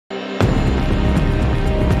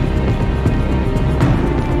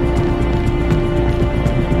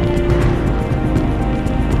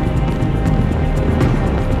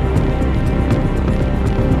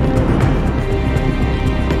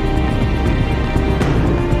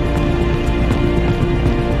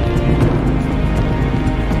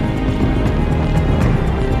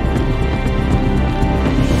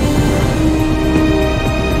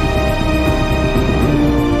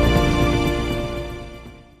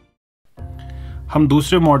हम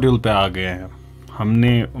दूसरे मॉड्यूल पे आ गए हैं।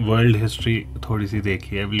 हमने वर्ल्ड हिस्ट्री थोड़ी सी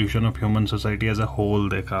देखी, evolution of human society as a whole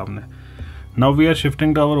देखा हमने। Now we are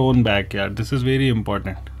shifting to our own backyard. This is very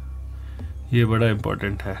important, ये बड़ा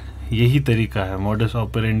इंपॉर्टेंट है। यही तरीका है, मॉडस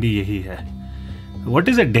ऑपरेंडी यही है। What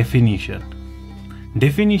is a definition?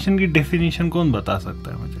 Definition की डेफिनीशन कौन बता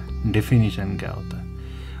सकता है मुझे? डेफिनीशन क्या होता है?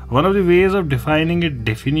 One of the ways of defining A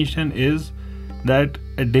definition is that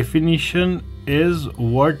a definition is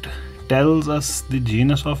what tells us the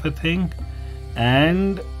genus of a thing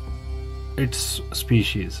and its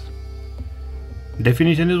species.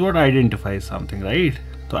 Definition is what identifies something, right?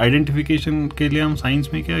 तो identification के लिए हम science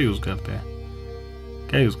में क्या use करते हैं?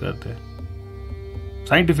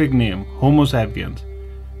 Scientific name, Homo sapiens.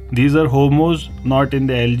 These are homos not in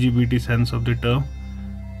the LGBT sense of the term,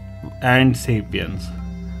 and sapiens.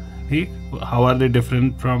 How are they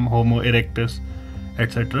different from Homo erectus,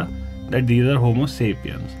 etc.? That these are Homo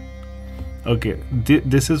sapiens. Okay,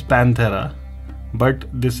 this is Panthera, but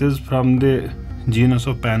this is from the genus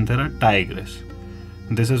of Panthera tigris.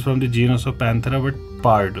 This is from the genus of Panthera but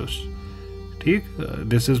pardus.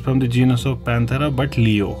 This is from the genus of Panthera but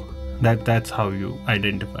Leo. That's how you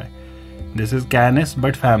identify. This is Canis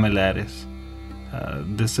but familiaris.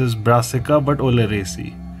 This is Brassica but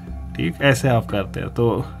oleracea. ठीक, ऐसे आप करते हैं।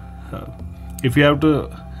 तो if you have to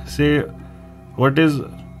say what is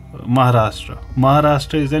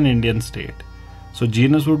Maharashtra is an Indian state, so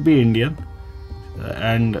genus would be Indian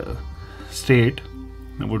and state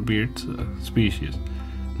would be its species.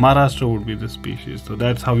 Maharashtra would be the species. So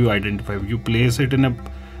that's how you identify. You place it in a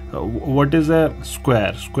what is a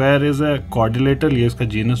square? Square is a quadrilateral. ये इसका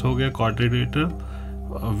genus हो गया quadrilateral,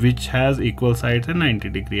 which has equal sides and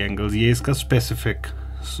 90-degree angles. ये इसका specific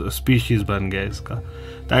species बन गया इसका.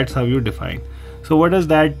 That's how you define. So what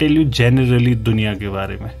does that tell you generally दुनिया के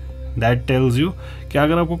बारे में? That tells you कि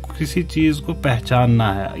अगर आपको किसी चीज़ को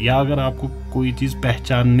पहचानना है या अगर आपको कोई चीज़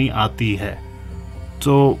पहचाननी आती है,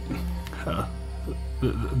 तो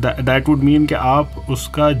that would mean कि आप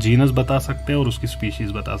उसका जीनस बता सकते हैं और उसकी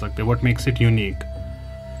स्पीशीज बता सकते हैं. What makes it unique?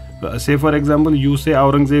 Say for example, you say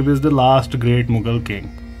Aurangzeb is the last great Mughal king.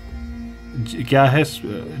 क्या है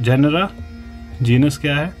जेनरा? जीनस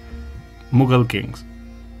क्या है? मुगल किंग्स.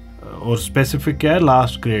 और स्पेसिफिक क्या है?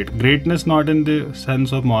 Last great. Greatness not in the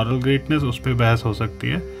sense of moral greatness, उस पर बहस हो सकती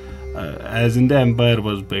है, as in the empire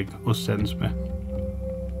was big, उस सेंस में.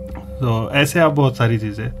 तो ऐसे आप बहुत सारी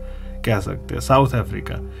चीज़ें कह सकते हैं. South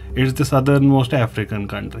Africa, it's the southern most African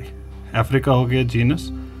country. Africa हो गया जीनस,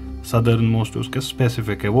 सदर्न मोस्ट उसके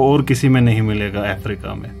स्पेसिफिक है, वो और किसी में नहीं मिलेगा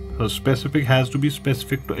अफ्रीका में. तो specific has to be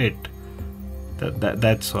specific to it.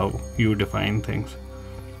 That's how you define things.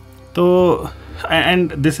 तो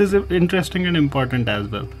and this is interesting and important as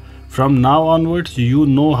well. From now onwards you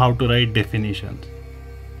know how to write definitions.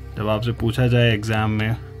 जब आपसे पूछा जाए एग्जाम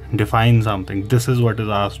में define something, this is what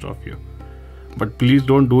is asked of you. But please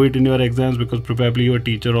don't do it in your exams because probably your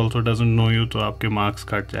teacher also doesn't know you, तो आपके marks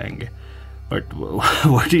cut जाएंगे. But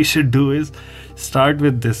what you should do is start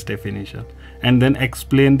with this definition and then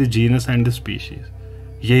explain the genus and the species.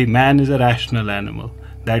 यही, man is a rational animal.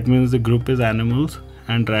 That means the group is animals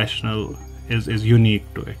and rational is unique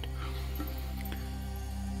to it.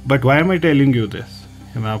 But why am I telling you this?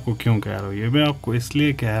 मैं आपको क्यों कह रहा हूँ ये? मैं आपको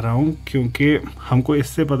इसलिए कह रहा हूँ क्योंकि हमको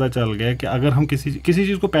इससे पता चल गया कि अगर हम किसी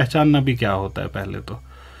चीज़ को पहचानना भी क्या होता है. पहले तो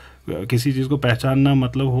किसी चीज़ को पहचानना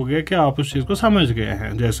मतलब हो गया कि आप उस चीज़ को समझ गए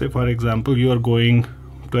हैं. जैसे for example you are going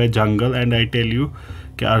to A jungle and I tell you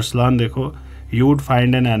कि अरसलान देखो, you would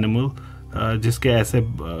find an animal जिसके ऐसे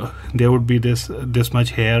they would be this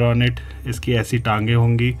much hair on it, इसकी ऐसी टांगें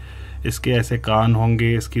होंगी, इसके ऐसे कान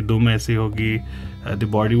होंगे, इसकी दुम ऐसी होगी, the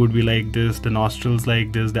body would be like this, the nostrils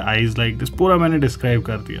like this, the eyes like this. पूरा मैंने डिस्क्राइब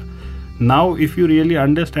कर दिया. Now if you really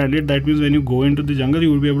understand it, that means when you go into the jungle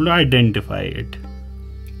you will be able to identify it.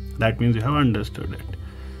 That means you have understood it.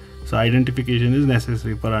 So identification is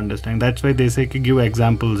necessary for understanding. That's why they से कि give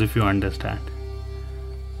examples if you understand.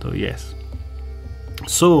 तो yes,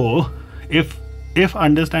 so if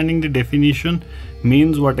understanding the definition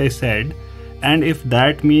means what I said, and if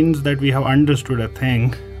that means that we have understood a thing,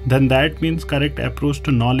 then that means correct approach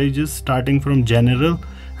to knowledge is starting from general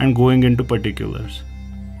and going into particulars.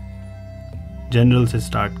 General se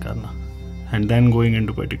start karna and then going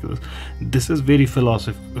into particulars. This is very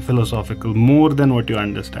philosophical, more than what you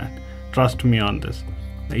understand. Trust me on this.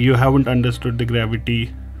 You haven't understood the gravity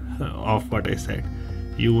of what I said.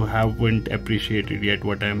 You haven't appreciated yet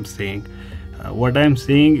what I'm saying. What I'm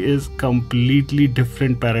saying is completely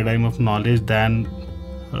different paradigm of knowledge than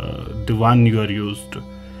the one you are used to.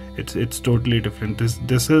 It's totally different.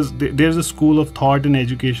 There's a school of thought in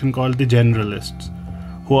education called the generalists,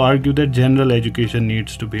 who argue that general education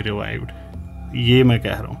needs to be revived. ये मैं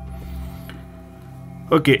कह रहा हूँ.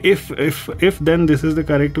 Okay, if then this is the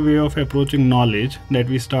correct way of approaching knowledge,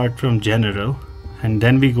 that we start from general and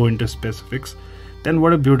then we go into specifics, then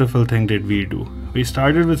what a beautiful thing did we do. We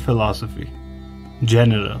started with philosophy,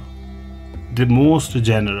 general, the most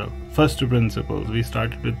general, first principles. We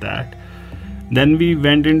started with that. Then we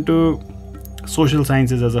went into social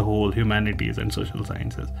sciences as a whole, humanities and social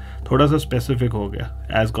sciences. थोड़ा सा specific हो गया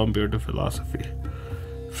as compared to philosophy.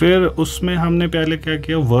 फिर उसमें हमने पहले क्या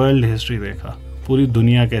किया, वर्ल्ड हिस्ट्री देखा, पूरी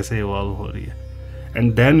दुनिया कैसे इवॉल्व हो रही है.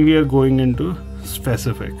 And then we are going into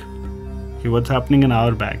specific कि what's happening in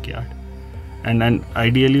our backyard. And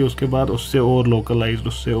ideally उसके बाद उससे और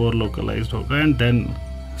लोकलाइज्ड होगा. एंड देन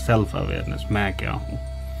सेल्फ अवेयरनेस, मैं क्या हूँ,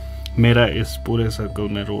 मेरा इस पूरे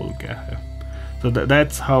सर्कल में रोल क्या है. So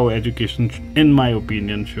that's how education, in my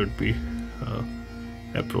opinion, should be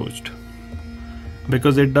approached,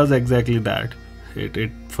 because it does exactly that.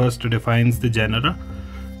 It first defines the genera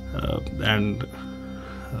and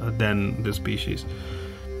then the species.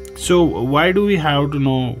 So why do we have to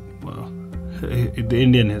know the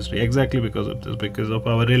Indian history? Exactly because of this, because of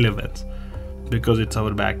our relevance, because it's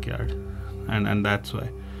our backyard, and that's why.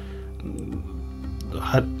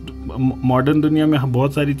 Modern दुनिया में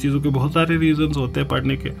बहुत सारी चीज़ों के बहुत सारे reasons होते हैं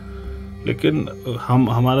पढ़ने के, लेकिन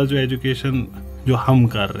हमारा जो एजुकेशन जो हम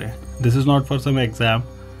कर रहे हैं, this is not for some exam,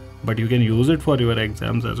 but you can use it for your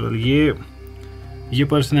exams as well. ये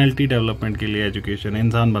पर्सनैलिटी डेवलपमेंट के लिए एजुकेशन,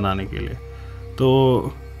 इंसान बनाने के लिए.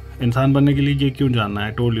 तो इंसान बनने के लिए ये क्यों जानना है?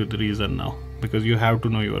 I told you the reason now, because you have to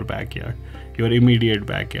know your backyard, your immediate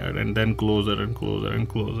backyard, and then closer and closer and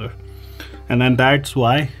closer. And that's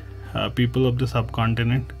why people of the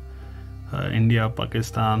subcontinent, India,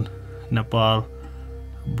 Pakistan, Nepal,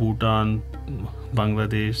 Bhutan,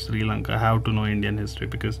 Bangladesh, Sri Lanka, have to know Indian history,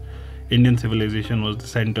 because Indian civilization was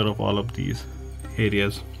the center of all of these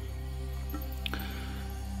areas.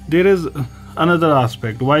 There is another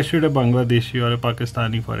aspect. Why should a Bangladeshi or a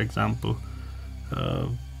Pakistani, for example,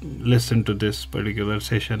 listen to this particular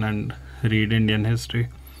session and read Indian history?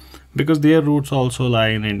 Because their roots also lie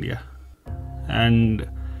in India, and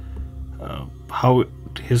how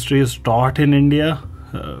history is taught in India,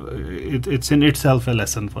 it's in itself a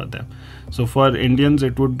lesson for them. So for Indians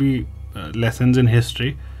it would be lessons in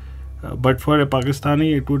history, but for a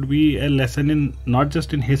Pakistani it would be a lesson in not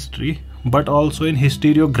just in history but also in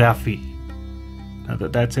historiography.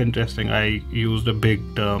 That's interesting. I used a big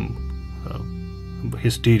term,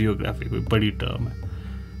 historiography, कोई बड़ी term है.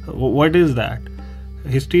 What is that?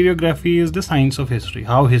 Historiography is the science of history,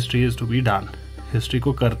 how history is to be done. History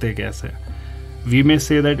को करते कैसे. We may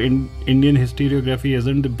say that Indian historiography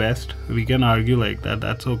isn't the best. We can argue like that.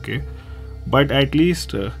 That's okay. But at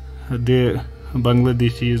least the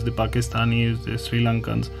Bangladeshis, the Pakistanis, the Sri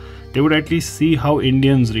Lankans, they would at least see how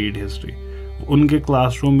Indians read history. उनके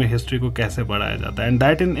classroom में history को कैसे पढ़ाया जाता है. And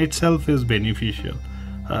that in itself is beneficial.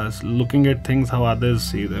 Looking at things how others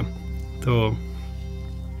see them. So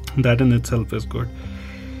that in itself is good.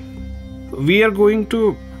 We are going to...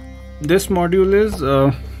 This module is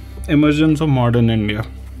emergence of modern India.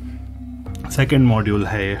 Second module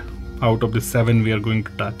है ये, out of the 7 we are going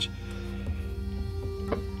to touch.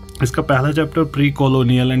 इसका पहला chapter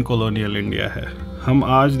pre-colonial and colonial India है. हम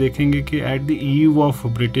आज देखेंगे कि at the eve of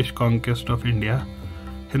British conquest of India,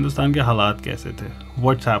 Hindustan के हालात कैसे थे.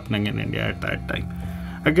 What's happening in India at that time.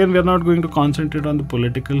 Again, we are not going to concentrate on the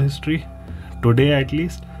political history today at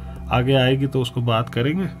least. आगे आएगी तो उसको बात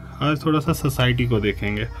करेंगे. आज थोड़ा सा society को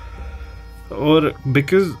देखेंगे. Or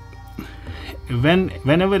because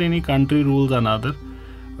whenever any country rules another,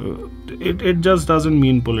 it just doesn't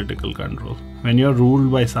mean political control. When you are ruled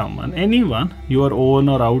by someone, anyone, you are own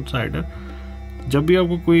or outsider, जब भी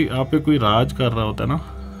आप पे कोई राज कर रहा होता है ना,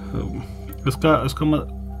 उसका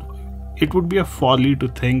it would be a folly to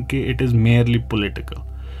think कि it is merely political.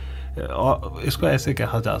 इसको ऐसे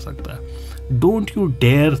कहा जा सकता है. Don't you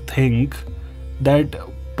dare think that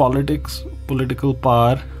political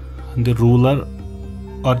power, the ruler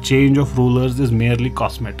or change of rulers is merely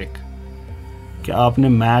cosmetic. कि आपने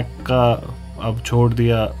मैक का अब छोड़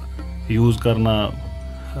दिया यूज़ करना,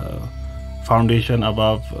 फाउंडेशन अब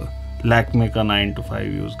आप लैक्मे का 9 to 5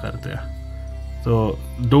 यूज़ करते हैं. तो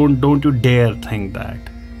don't you dare think that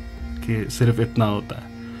कि सिर्फ इतना होता है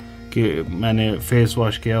कि मैंने फेस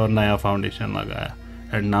वॉश किया और नया फाउंडेशन लगाया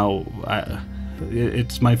and now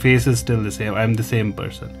it's my face is still the same, I'm the same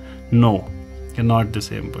person. No, you're not the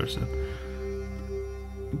same person.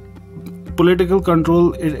 Political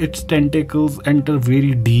control, its tentacles enter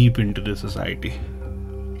very deep into the society.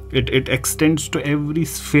 It extends to every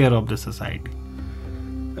sphere of the society.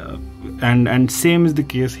 and same is the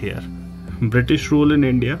case here. British rule in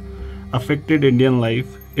India affected Indian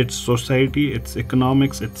life, its society, its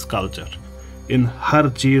economics, its culture. इन हर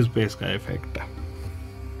चीज़ पे इसका effect है.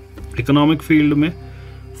 Economic field में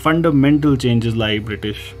fundamental changes लाई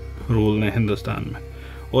British rule ने हिंदुस्तान में,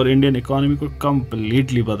 और Indian economy को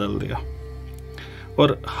completely बदल दिया.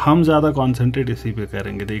 और हम ज़्यादा कॉन्सेंट्रेट इसी पे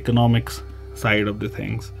करेंगे, the economics side of the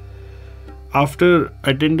things. After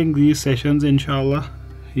attending these sessions इंशाल्लाह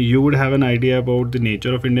you would have an idea about the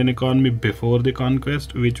nature of Indian economy before the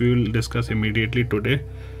conquest, which we will discuss immediately today.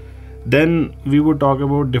 Then we would talk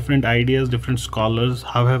about different ideas, different scholars,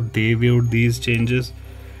 how have they viewed these changes,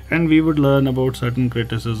 and we would learn about certain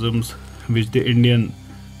criticisms which the Indian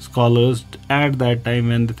scholars at that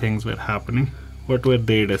time when the things were happening, what were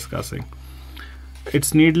they discussing.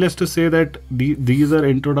 It's needless to say that these are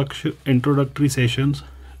introductory sessions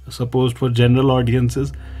supposed for general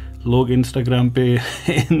audiences. लोग Instagram पे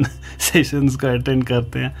इन sessions का attend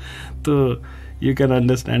करते हैं, तो you can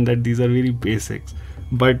understand that these are very basics,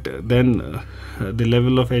 but then the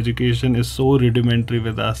level of education is so rudimentary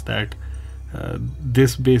with us that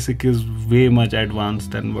this basic is way much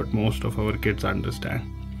advanced than what most of our kids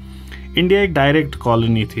understand. India एक direct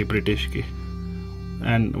colony थी British की,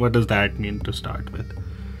 and what does that mean to start with?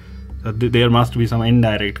 There must be some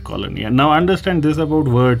indirect colony. And now understand this about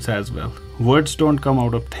words as well. Words don't come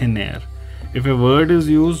out of thin air. If a word is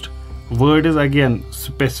used, word is again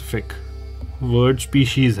specific. Word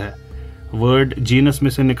species है. Word genus में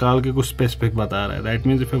से निकाल के कुछ specific बता रहा है. That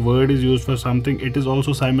means if a word is used for something, it is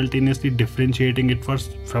also simultaneously differentiating it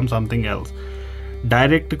from something else.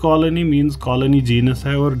 Direct colony means colony genus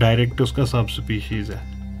है और direct उसका subspecies है.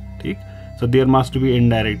 ठीक? So there must be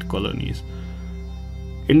indirect colonies.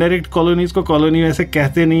 Indirect colonies को colony वैसे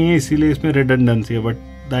कहते नहीं है, इसीलिए इसमें रिडंडेंसी है, बट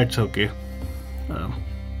दैट्स ओके.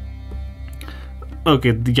 ओके,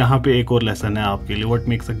 यहाँ पे एक और लेसन है आपके लिए, what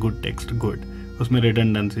makes a good text good. उसमें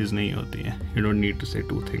रिडंडेंसीज नहीं होती हैं. यू डोंट नीड टू से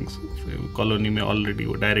टू थिंग्स. कॉलोनी में ऑलरेडी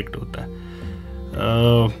वो डायरेक्ट होता है.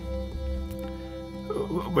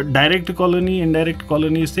 But direct colony, indirect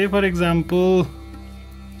colony से for example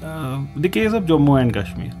the case of Jammu and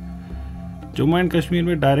Kashmir. Jammu and Kashmir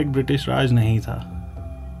में डायरेक्ट ब्रिटिश राज नहीं था.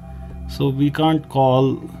 So we can't call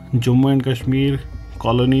Jammu and Kashmir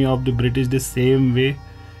colony of the British the same way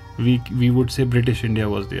we would say British India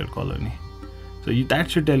was their colony. So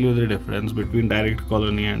that should tell you the difference between direct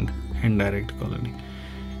colony and indirect colony.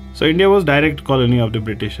 So India was direct colony of the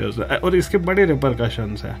Britishers. और इसके बड़े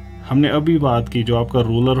repercussions हैं. हमने अभी बात की, जो आपका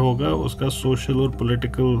रूलर होगा उसका सोशल और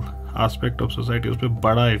पॉलिटिकल एस्पेक्ट ऑफ सोसाइटी उस पर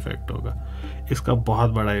बड़ा इफेक्ट होगा. इसका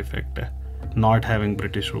बहुत बड़ा इफेक्ट है not having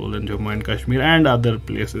British rule in Jammu and Kashmir and other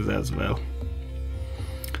places as well.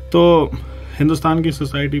 तो हिंदुस्तान की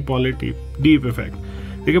सोसाइटी, पॉलिटी, डीप इफेक्ट.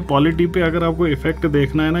 देखिए, पॉलिटी पे अगर आपको इफेक्ट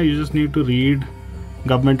देखना है ना, you just need to read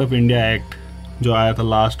government of India act जो आया था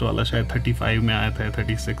लास्ट वाला, शायद 35 में आया था,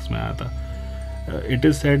 36 में आया था. It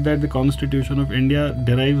is said that the Constitution of India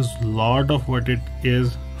derives lot of what it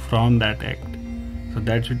is from that act. So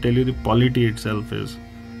that should tell you the polity itself is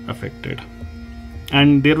affected.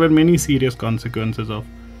 And there were many serious consequences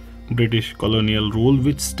of British colonial rule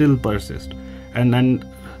which still persist. And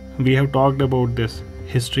we have talked about this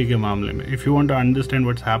history के मामले में. If you want to understand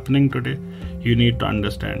what's happening today, you need to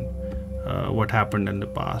understand what happened in the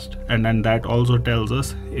past. And that also tells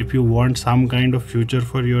us, if you want some kind of future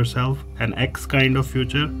for yourself, an X kind of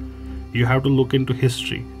future, you have to look into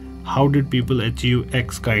history. How did people achieve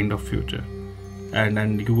X kind of future?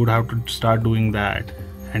 And you would have to start doing that.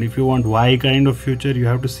 And if you want Y kind of future, you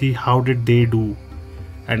have to see how did they do.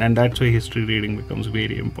 And that's why history reading becomes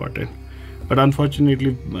very important. But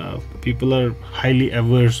unfortunately, people are highly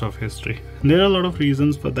averse of history. And there are a lot of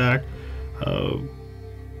reasons for that.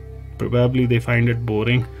 Probably they find it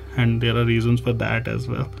boring, and there are reasons for that as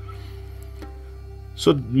well.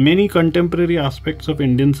 So many contemporary aspects of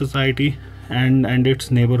Indian society and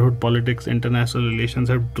its neighborhood politics, international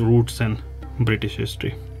relations have roots in British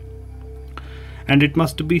history. And it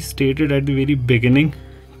must be stated at the very beginning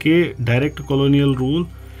कि direct colonial rule,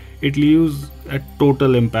 it leaves a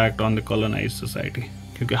total impact on the colonized society,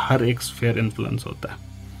 क्योंकि हर एक sphere influence होता है.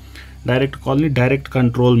 Direct colony direct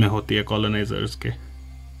control में होती है colonizers के,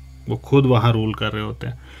 वो खुद वहाँ रूल कर रहे होते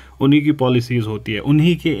हैं, उन्हीं की policies होती है,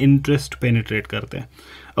 उन्हीं के interest penetrate करते हैं.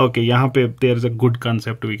 Okay, यहाँ पे there is a good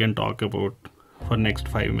concept we can talk about for next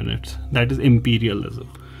 5 minutes. That is imperialism.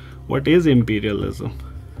 What is imperialism?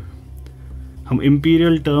 हम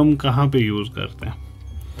इम्पीरियल टर्म कहाँ पे यूज़ करते हैं?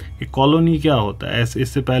 ये कॉलोनी क्या होता है? ऐसे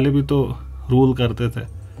इससे पहले भी तो रूल करते थे.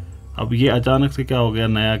 अब ये अचानक से क्या हो गया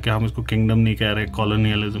नया कि हम इसको किंगडम नहीं कह रहे,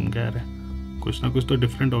 कॉलोनियलिज्म कह रहे? कुछ ना कुछ तो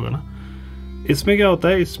डिफरेंट होगा ना. इसमें क्या होता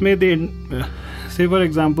है, इसमें दे से for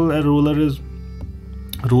example a ruler is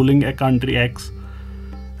ruling a country x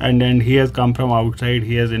and he has come from outside,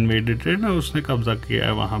 he has invaded it, उसने कब्जा किया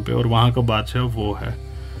है वहाँ पे और वहाँ का बादशाह वो है।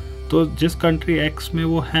 तो जिस कंट्री एक्स में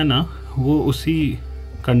वो है ना, वो उसी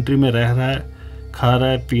कंट्री में रह रहा है, खा रहा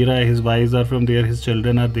है, पी रहा है, his wives are from there, his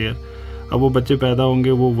children are there. अब वो बच्चे पैदा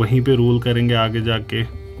होंगे, वो वहीं पे रूल करेंगे आगे जाके,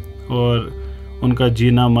 और उनका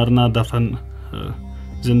जीना मरना दफन,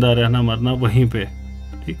 जिंदा रहना मरना वहीं पे,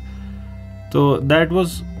 ठीक। तो दैट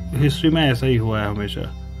वाज हिस्ट्री में ऐसा ही हुआ है हमेशा।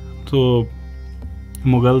 तो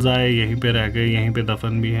मुगल्स आए, यहीं पे रह गए, यहीं पे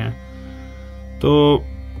दफन भी हैं। तो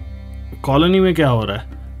कॉलोनी में क्या हो रहा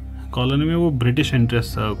है, कॉलोनी में वो ब्रिटिश इंटरेस्ट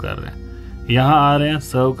सर्व कर रहे हैं, यहाँ आ रहे हैं,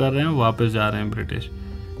 सर्व कर रहे हैं, वापस जा रहे हैं ब्रिटिश,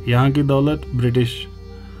 यहाँ की दौलत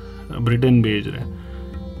ब्रिटेन भेज रहे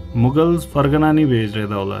हैं। मुगल्स फरगना नहीं भेज रहे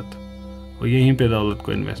दौलत, वो यहीं पे दौलत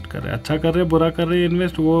को इन्वेस्ट कर रहे हैं। अच्छा कर रहे हैं, बुरा कर रहे हैं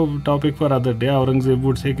इन्वेस्ट, वो topic for other day. Aurangzeb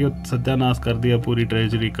would say कि सत्यानाश कर दिया पूरी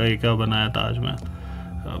ट्रेजरी का, ये क्या बनाया ताजमहल,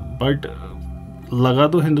 बट लगा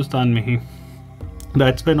तो हिंदुस्तान में ही।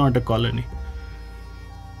 That's why not a colony.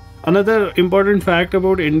 Another important fact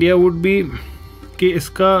about India would be कि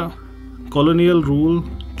इसका कॉलोनियल रूल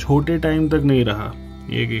छोटे टाइम तक नहीं रहा,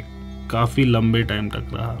 ये कि काफ़ी लंबे टाइम तक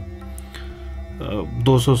रहा,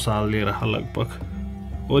 200 साल ये रहा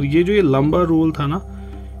लगभग। और ये जो ये लंबा रूल था ना,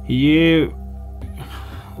 ये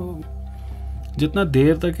जितना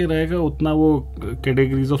देर तक ये रहेगा उतना वो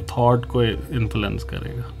कैटेगरीज ऑफ थॉट को इन्फ्लुएंस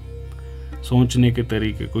करेगा, सोचने के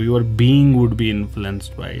तरीके को। Your being would be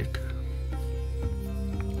influenced by it.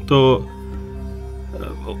 तो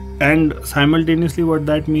and simultaneously what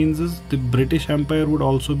that means is the British Empire would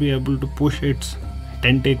also be able to push its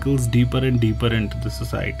tentacles deeper and deeper into the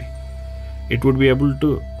society. It would be able to,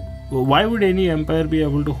 why would any empire be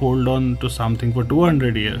able to hold on to something for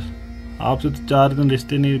 200 years? आपसे तो 4 दिन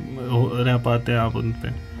रिश्ते नहीं रह पाते आप उन पे,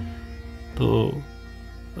 तो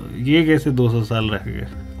ये कैसे 200 साल रह गए?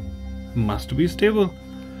 Must be stable.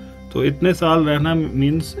 तो इतने साल रहना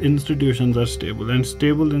means institutions are stable, and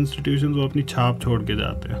stable institutions वो अपनी छाप छोड़ के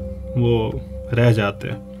जाते हैं, वो रह जाते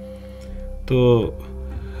हैं। तो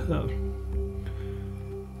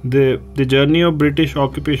the journey of British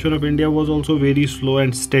occupation of India was also very slow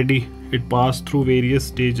and steady. It passed through various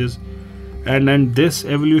stages, and this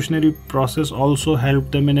evolutionary process also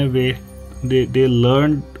helped them in a way. They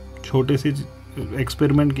learned, छोटे से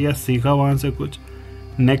एक्सपेरिमेंट किया, सीखा वहाँ से कुछ,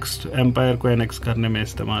 next empire को annex करने में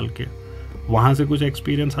इस्तेमाल किया, वहाँ से कुछ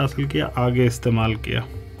एक्सपीरियंस हासिल किया, आगे इस्तेमाल किया,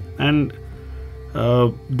 and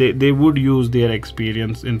they would use their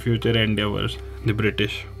experience in future endeavors, the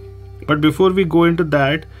British. But before we go into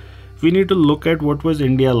that, we need to look at what was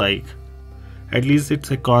India like, at least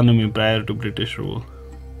its economy prior to British rule.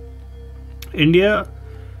 India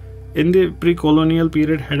in the pre-colonial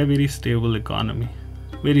period had a very stable economy,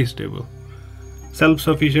 very stable.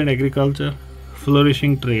 Self-sufficient agriculture,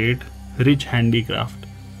 flourishing trade, rich handicraft,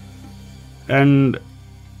 and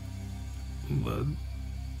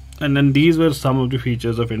then these were some of the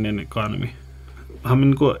features of Indian economy. हम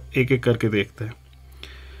इनको एक एक करके देखते हैं।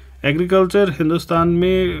 Agriculture Hindustan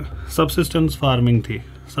में subsistence farming थी।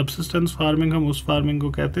 Subsistence farming हम उस फार्मिंग को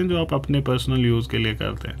कहते हैं जो आप अपने पर्सनल यूज़ के लिए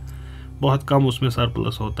करते हैं, बहुत कम उसमें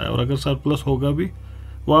सरप्लस होता है, और अगर सरप्लस होगा भी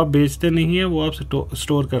वो आप बेचते नहीं हैं, वो आप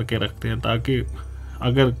स्टोर करके रखते हैं ताकि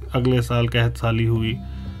अगर अगले साल कहत साली हुई,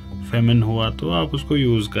 फेमिन हुआ, तो आप उसको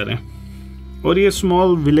यूज़ करें। और ये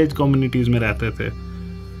स्मॉल विलेज कम्युनिटीज़ में रहते थे,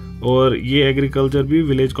 और ये एग्रीकल्चर भी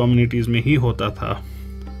विलेज कम्युनिटीज़ में ही होता था।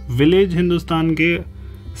 विलेज हिंदुस्तान के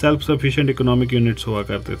सेल्फ सफिशिएंट इकोनॉमिक यूनिट्स हुआ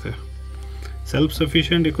करते थे। सेल्फ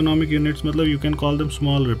सफिशिएंट इकोनॉमिक यूनिट्स मतलब you can call them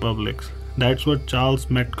small republics. That's what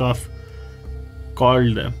Charles Metcalfe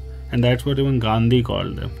called them, and that's what even Gandhi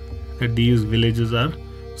called them, that these villages are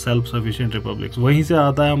self sufficient republics. वहीं से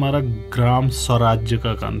आता है हमारा ग्राम स्वराज्य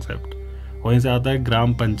का कॉन्सेप्ट, वहीं से आता है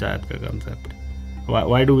ग्राम पंचायत का concept.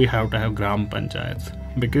 Why do we have to have gram panchayats?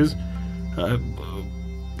 Because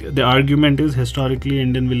the argument is historically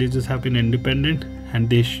Indian villages have been independent,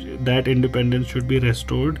 and that independence should be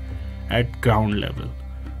restored at ground level.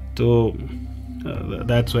 So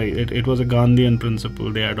that's why it was a Gandhian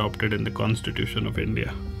principle they adopted in the Constitution of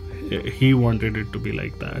India. He wanted it to be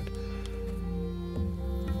like that.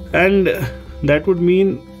 And that would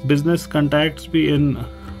mean business contacts भी in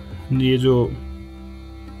ये जो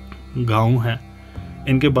गाँव है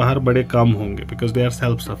इनके बाहर बड़े कम होंगे, because they are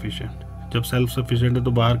self sufficient. जब सेल्फ सफिशिएंट है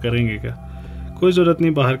तो बाहर करेंगे क्या? कोई ज़रूरत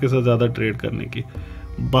नहीं बाहर के साथ ज़्यादा ट्रेड करने की।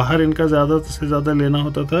 बाहर इनका ज़्यादा से ज़्यादा लेना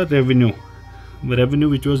होता था revenue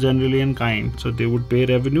which was generally in kind, so they would पे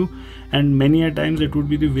revenue, and many a times it would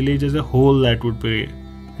be the village as a whole that would पे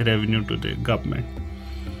revenue to the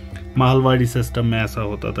government. माहलवाड़ी system में ऐसा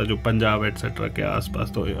होता था जो पंजाब एटसेट्रा के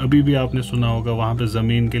आसपास। तो अभी भी आपने सुना होगा वहाँ पे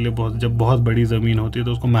ज़मीन के लिए जब बहुत बड़ी ज़मीन होती है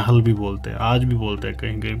तो उसको महल भी बोलते हैं, आज भी बोलते हैं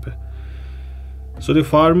कहीं कहीं पे। So the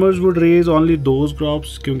farmers would raise only those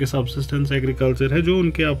crops, क्योंकि सबसिस्टेंस एग्रीकल्चर है जो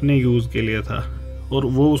उनके अपने यूज़ के लिए था, और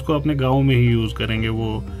वो उसको अपने गाँव में ही यूज़ करेंगे।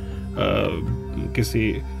 वो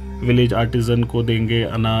किसी विलेज आर्टिजन को देंगे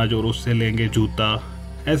अनाज और उससे लेंगे जूता,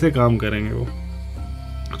 ऐसे काम करेंगे वो।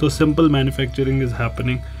 तो simple manufacturing is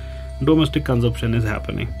happening, domestic consumption is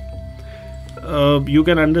happening. You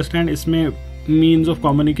can understand इसमें मीन्स ऑफ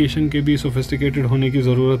कम्युनिकेशन के भी सोफिस्टिकेटेड होने की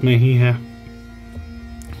ज़रूरत नहीं है,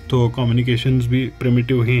 तो कम्युनिकेशंस भी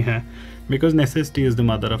प्रिमिटिव ही हैं, because necessity is the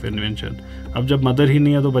mother of invention. अब जब मदर ही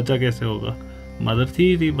नहीं है तो बच्चा कैसे होगा? मदर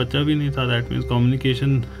थी बच्चा भी नहीं था, that means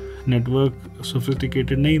communication network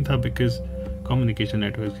sophisticated नहीं था, बिकॉज कम्युनिकेशन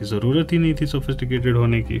नेटवर्क की ज़रूरत ही नहीं थी सोफिस्टिकेटेड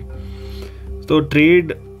होने की। तो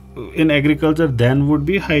trade in agriculture then would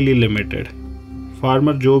be highly limited.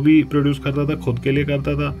 Farmer जो भी प्रोड्यूस करता था खुद के लिए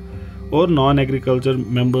करता था, और नॉन एग्रीकल्चर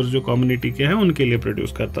मेंबर्स जो कम्युनिटी के हैं उनके लिए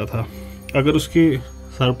प्रोड्यूस करता था। अगर उसकी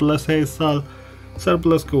सरप्लस है इस साल,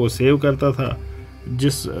 सरप्लस को वो सेव करता था,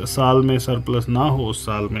 जिस साल में सरप्लस ना हो उस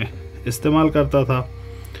साल में इस्तेमाल करता था।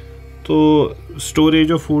 तो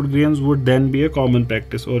storage of food grains would then B A common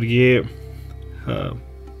practice, और ये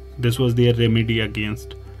this was there remedy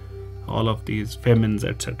against all of these famines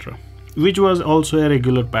etc, which was also a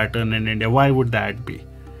regular pattern in India. Why would that be?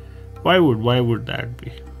 Why would that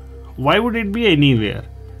be? Why would it be anywhere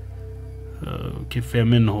कि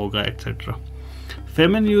famine होगा etc?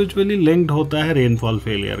 Famine usually linked होता है rainfall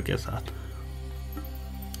failure के साथ।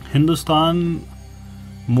 Hindustan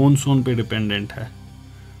monsoon पे dependent है।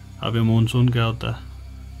 अब ये मॉनसून क्या होता है?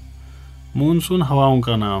 मॉनसून हवाओं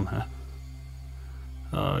का नाम है।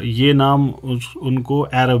 ये नाम उनको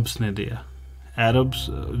अरब्स ने दिया। अरब्स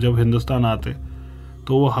जब हिंदुस्तान आते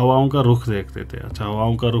तो वो हवाओं का रुख देखते थे। अच्छा,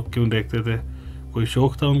 हवाओं का रुख क्यों देखते थे? कोई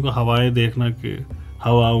शौक़ था उनको हवाएं देखना कि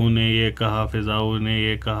हवाओं ने ये कहा, फिजाओं ने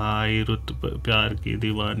ये कहा, आई रुत प्यार की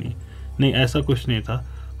दीवानी? नहीं, ऐसा कुछ नहीं था।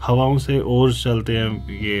 हवाओं से ओर्स चलते हैं,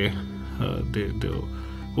 ये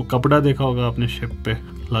वो कपड़ा देखा होगा आपने, शिप पे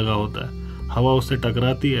लगा होता है, हवा उससे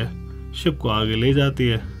टकराती है, शिप को आगे ले जाती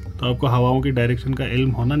है। तो आपको हवाओं की डायरेक्शन का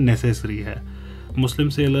इल्म होना नेसेसरी है। मुस्लिम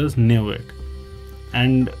sellers knew it,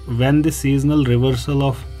 and when the seasonal reversal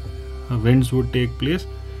of winds would take place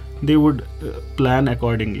they would plan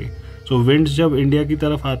accordingly. So winds जब इंडिया की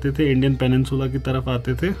तरफ आते थे, इंडियन पेनिनसुला की तरफ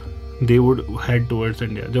आते थे, they would head towards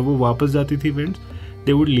India. जब वो वापस जाती थी winds,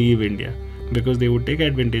 they would leave India because they would take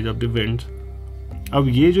advantage of the winds. अब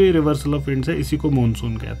ये जो रिवर्सल ऑफ विंड्स है, इसी को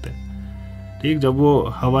मानसून कहते हैं। ठीक, जब वो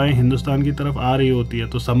हवाएं हिंदुस्तान की तरफ आ रही होती है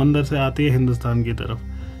तो समंदर से आती है हिंदुस्तान की तरफ,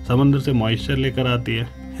 समंदर से मॉइस्चर लेकर आती है,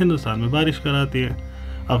 हिंदुस्तान में बारिश कराती है।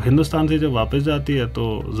 अब हिंदुस्तान से जब वापस जाती है तो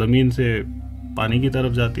ज़मीन से पानी की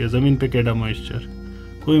तरफ जाती है। ज़मीन पे केड़ा मॉइस्चर?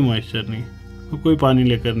 कोई मॉइस्चर नहीं, कोई पानी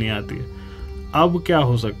लेकर नहीं आती है। अब क्या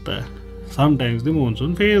हो सकता है? Sometimes the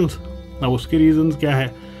monsoon fails. अब उसके रीजंस क्या है?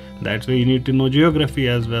 That's why you need to know geography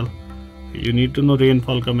as well. You need to know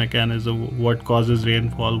rainfall का mechanism, what causes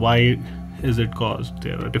rainfall, why is it caused.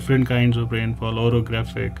 There are different kinds of rainfall,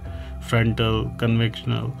 orographic, frontal,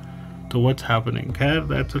 convectional. So what's happening?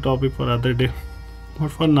 That's a topic for other day.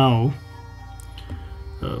 But for now,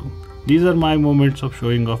 these are my moments of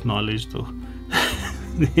showing off knowledge तो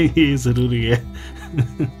ये ज़रूरी है।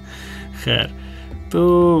 खैर, तो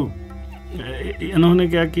इन्होंने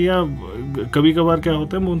क्या किया, कभी कभार क्या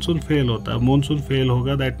होता है, मानसून फेल होता है। मानसून फेल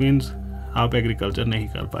होगा, दैट मीन्स आप एग्रीकल्चर नहीं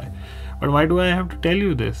कर पाए। But why do I have to tell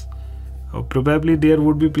you this? Probably there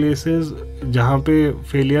would be places जहाँ पे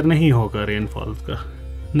फेलियर नहीं होगा रेनफॉल का।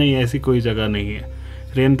 नहीं, ऐसी कोई जगह नहीं है।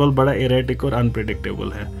 रेनफॉल बड़ा इरेटिक और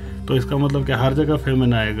अनप्रेडिक्टेबल है, तो इसका मतलब क्या हर जगह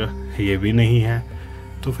फेमन आएगा? ये भी नहीं है।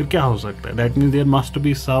 तो फिर क्या हो सकता है? That means there must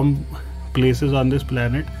be some places on this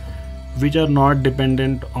planet which are not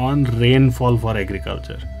dependent on rainfall for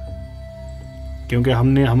agriculture. क्योंकि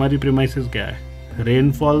हमारी प्रीमाइसेस क्या है?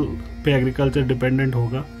 रेनफॉल पे एग्रीकल्चर डिपेंडेंट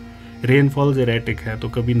होगा। रेनफॉल इरेटिक है तो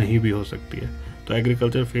कभी नहीं भी हो सकती है, तो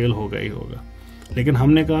एग्रीकल्चर फेल होगा ही होगा। लेकिन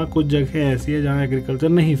हमने कहा कुछ जगह ऐसी है जहाँ एग्रीकल्चर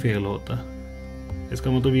नहीं फेल होता।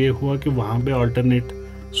 इसका मतलब ये हुआ कि वहाँ पे अल्टरनेट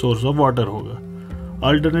सोर्स ऑफ वाटर होगा।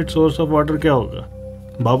 अल्टरनेट सोर्स ऑफ वाटर क्या होगा?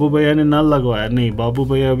 बाबू भैया ने नल लगवाया? नहीं, बाबू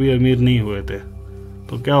भैया अभी अमीर नहीं हुए थे,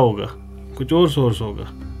 तो क्या होगा? कुछ और सोर्स होगा।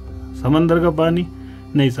 समंदर का पानी?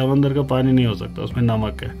 नहीं, समंदर का पानी नहीं हो सकता, उसमें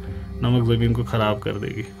नमक है, नमक ज़मीन को ख़राब कर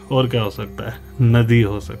देगी। और क्या हो सकता है? नदी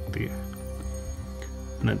हो सकती है,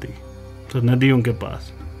 नदी। तो नदियों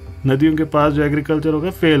के पास जो एग्रीकल्चर होगा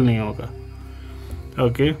फेल नहीं होगा।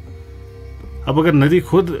 ओके, अब अगर नदी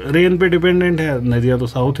खुद रेन पे डिपेंडेंट है, नदियाँ तो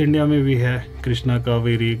साउथ इंडिया में भी है, कृष्णा,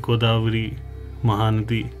 कावेरी, गोदावरी,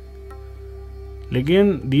 महानदी,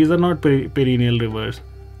 लेकिन these are not perennial rivers.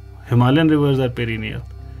 Himalayan rivers are perennial.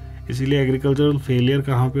 इसीलिए एग्रीकल्चरल फेलियर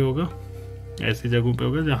कहाँ पे होगा? ऐसी जगहों पे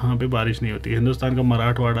होगा जहाँ पे बारिश नहीं होती. हिंदुस्तान का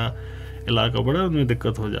मराठवाड़ा इलाका बड़ा, उनमें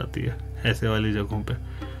दिक्कत हो जाती है ऐसे वाली जगहों पे,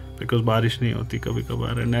 बिकॉज बारिश नहीं होती कभी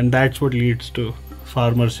कभार, and that's what leads to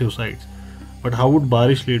farmer suicides. But how would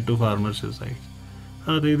बारिश lead to farmer suicides?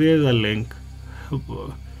 There is a link,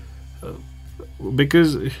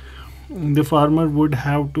 because the farmer would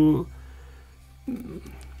have to,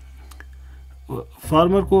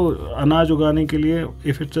 farmer को अनाज उगाने के लिए,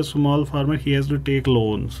 if it's a small farmer, he has to take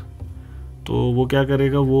loans. तो वो क्या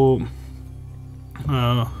करेगा, वो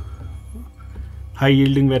हाई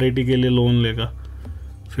यील्डिंग वैरायटी के लिए लोन लेगा,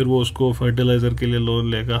 फिर वो उसको फर्टिलाइज़र के लिए लोन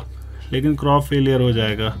लेगा, लेकिन क्रॉप फेलियर हो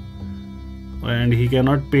जाएगा एंड ही कैन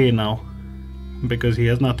नॉट पे now because he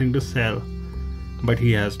has nothing to cell, but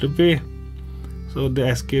he has to पे. So the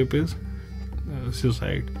escape is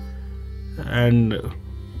suicide, and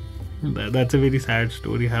that's a very sad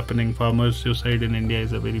story happening. Farmers suicide in India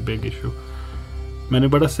is a very big issue. मैंने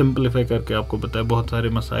बड़ा simplify करके आपको बताया, बहुत सारे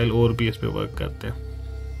मसाइल और भी इस पे वर्क करते हैं.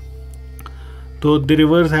 तो the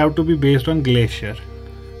reverse have to be based on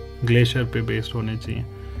glacier पे बेस्ड होने चाहिए,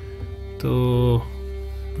 तो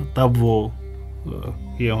तब वो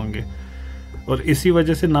ये होंगे. और इसी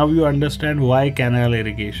वजह से now you understand why canal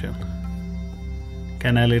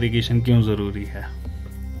irrigation क्यों ज़रूरी है.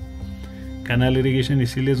 कैनाल इरिगेशन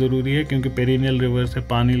इसीलिए ज़रूरी है क्योंकि पेरिनियल रिवर से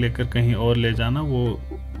पानी लेकर कहीं और ले जाना, वो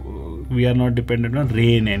we are not dependent on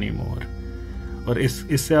rain any more. और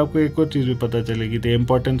इससे आपको एक और चीज़ भी पता चलेगी, the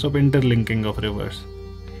importance of interlinking of reverse.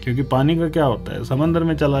 क्योंकि पानी का क्या होता है, समंदर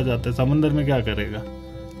में चला जाता है, समंदर में क्या करेगा,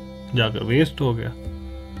 जाकर वेस्ट हो गया.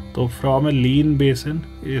 तो from A lean basin,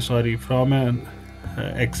 from A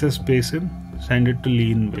access basin send it to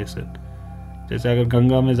lean basin. जैसे अगर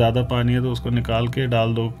गंगा में ज़्यादा पानी है तो उसको निकाल के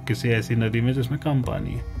डाल दो किसी ऐसी नदी में जिसमें कम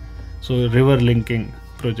पानी है. सो river linking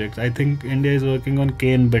project, I think India is working on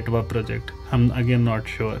केन बेटवा प्रोजेक्ट. हम again not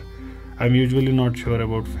sure, I am usually not sure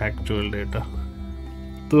about factual data.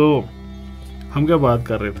 तो हम क्या बात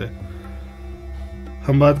कर रहे थे,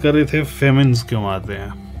 हम बात कर रहे थे फेमिन्स क्यों आते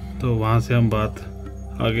हैं. तो वहाँ से हम बात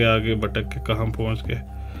आगे भटक के कहाँ पहुँच गए.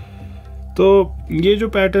 तो ये जो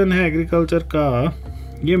पैटर्न है एग्रीकल्चर का,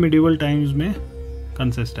 ये मिडिवल टाइम्स में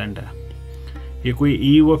कंसिस्टेंट है. ये कोई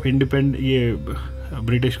ईव ऑफ ये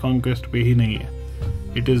ब्रिटिश कॉन्क्वेस्ट पे ही नहीं है,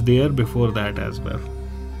 it is there before that as well.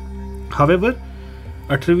 However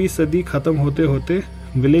 18वीं सदी ख़त्म होते होते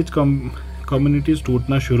विलेज कम्युनिटीज़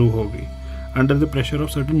टूटना शुरू हो गई under the pressure of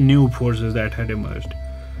certain new forces that had emerged.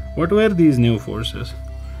 What were these new forces,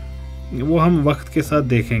 वो हम वक्त के साथ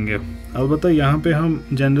देखेंगे. अलबत्ता यहाँ पे हम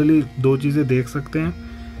जनरली दो चीज़ें देख सकते हैं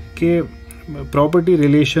कि प्रॉपर्टी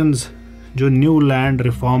रिलेशंस, जो न्यू लैंड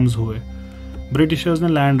रिफॉर्म्स हुए, ब्रिटिशर्स ने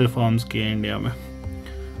लैंड रिफॉर्म्स किए इंडिया में,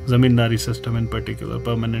 ज़मींदारी system in particular,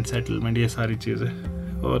 permanent settlement, ये सारी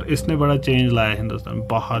चीज़ें, और इसने बड़ा चेंज लाया हिंदुस्तान में,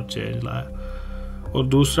 बहुत चेंज लाया. और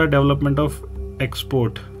दूसरा development of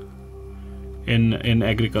export in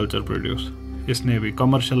agriculture produce, इसने भी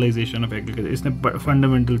कमर्शलाइजेशन ऑफ एग्रीकल्चर, इसने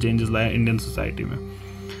फंडामेंटल चेंजेस लाया इंडियन सोसाइटी में.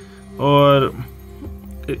 और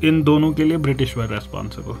इन दोनों के लिए British were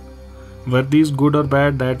responsible. Were these good or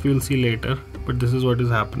bad, that we'll see later, but this is what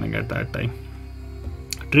is happening at that time.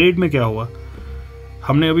 Trade में क्या हुआ,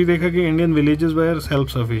 हमने अभी देखा कि इंडियन विलेजेस वर सेल्फ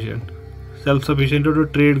सफिशिएंट. तो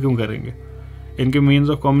ट्रेड क्यों करेंगे, इनके मीन्स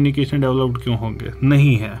ऑफ कम्युनिकेशन डेवलप्ड क्यों होंगे,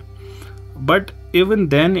 नहीं है. But even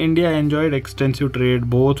then India enjoyed extensive trade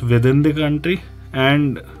both with in the country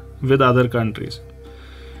and with other countries.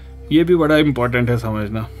 ये भी बड़ा इंपॉर्टेंट है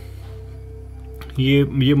समझना.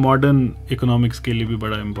 ये मॉडर्न इकोनॉमिक्स के लिए भी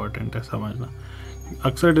बड़ा इम्पॉर्टेंट है समझना.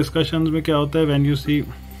 अक्सर डिस्कशंस में क्या होता है, when you see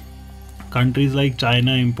countries like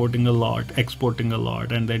China importing a lot, exporting a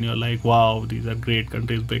lot, and then you're like, wow, these are great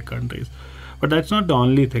countries, big countries. But that's not the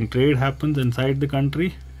only thing. Trade happens inside the country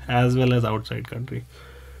as well as outside country.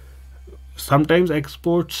 Sometimes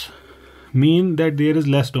exports mean that there is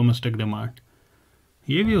less domestic demand.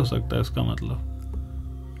 ये भी हो सकता है इसका मतलब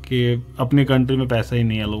कि अपनी country में पैसा ही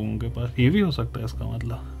नहीं है लोगों के पास, ये भी हो सकता है इसका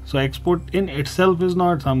मतलब. So export in itself is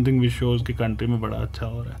not something which shows कि कंट्री में बड़ा अच्छा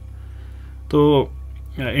हो रहा है. तो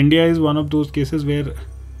India is one of those cases where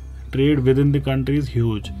trade with in the country is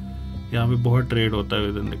huge. यहाँ पे बहुत ट्रेड होता है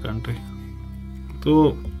विद इन द कंट्री.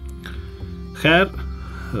 तो खैर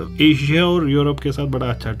एशिया और यूरोप के साथ बड़ा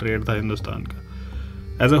अच्छा ट्रेड था हिंदुस्तान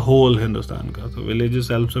का एज ए होल हिंदुस्तान का. तो विलेजेस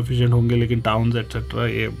सेल्फ सफिशिएंट होंगे लेकिन टाउन्स एट्सेट्रा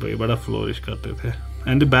ये बड़ा फ्लोरिश करते थे.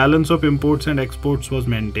 And the balance of imports and exports was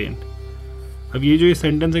maintained. अब ये जो ये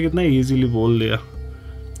सेंटेंस है कितना ईजीली बोल दिया।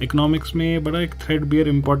 इकोनॉमिक्स में ये बड़ा एक थ्रेडबेयर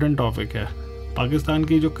इंपॉर्टेंट टॉपिक है। पाकिस्तान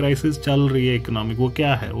की जो क्राइसिस चल रही है इकोनॉमिक, वो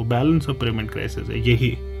क्या है? वो बैलेंस ऑफ पेमेंट क्राइसिस है,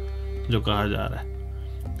 यही जो कहा जा रहा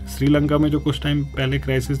है। श्रीलंका में जो कुछ टाइम पहले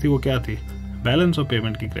क्राइसिस थी वो क्या थी? बैलेंस ऑफ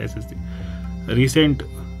पेमेंट की क्राइसिस थी। रिसेंट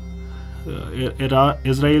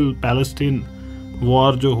इजराइल पैलेस्टीन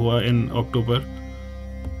वॉर जो हुआ इन अक्टूबर,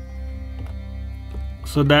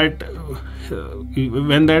 so that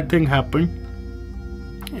when that thing happened,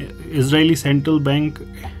 Israeli central bank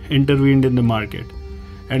intervened in the market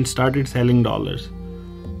and started selling dollars.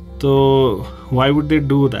 तो why would they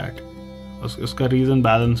do that? उसका रीज़न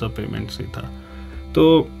बैलेंस ऑफ पेमेंट से था। तो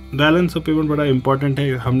balance of payment बड़ा important है,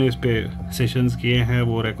 हमने इस पे सेशंस किए हैं,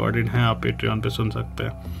 वो रिकॉर्डेड हैं, आप पेट्रियन पे सुन सकते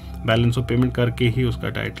हैं। बैलेंस ऑफ पेमेंट करके ही उसका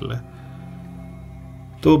टाइटल है।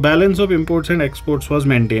 तो balance of imports and exports was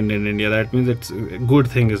maintained in India, that means it's good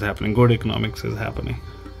thing is happening, good economics is happening.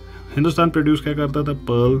 Hindustan produce क्या करता था?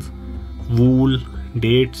 पर्ल्स, वूल,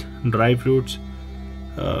 डेट्स, ड्राई फ्रूट्स।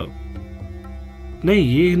 नहीं,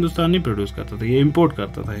 ये हिंदुस्तान नहीं प्रोड्यूस करता था, ये इंपोर्ट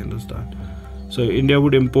करता था Hindustan. So India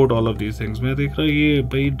would import all of these things. मैं देख रहा हूँ ये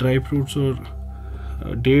भाई ड्राई फ्रूट्स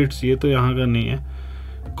और डेट्स ये तो यहाँ का नहीं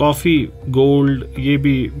है। कॉफ़ी, गोल्ड, ये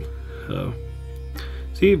भी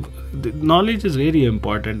see, knowledge is very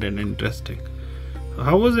important and interesting.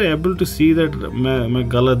 How was I able to see that मैं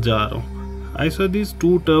गलत जा रहा हूँ? I saw these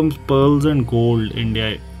two terms, pearls and gold,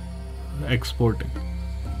 India exporting.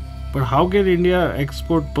 But how can India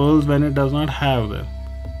export pearls when it does not have them?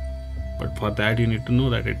 But for that you need to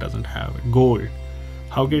know that it doesn't have it. Gold.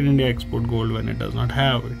 How can India export gold when it does not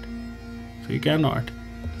have it? So you cannot.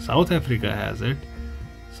 South Africa has it.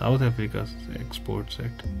 South Africa exports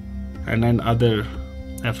it. And then other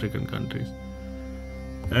African countries.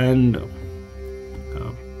 And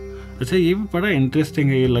अच्छा, ये भी बड़ा interesting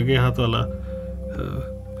है, ये लगे हाथ वाला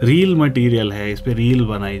reel material है, इस पे रील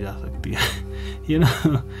बनाई जा सकती है। You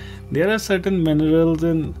know, there are certain minerals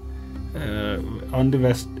in on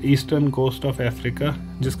the eastern coast of Africa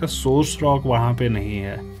जिसका सोर्स रॉक वहाँ पे नहीं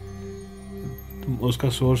है, उसका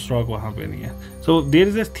सोर्स रॉक वहाँ पे नहीं है। So there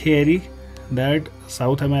is a theory that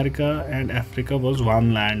South America and Africa was one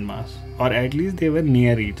land mass, or at least they were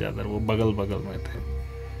near each other, वो बगल बगल में थे।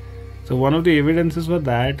 So one of the evidences for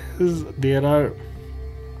that is there are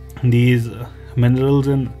these minerals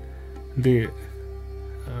in the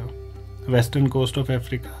western coast of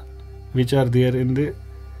Africa which are there in the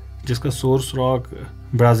जिसका source rock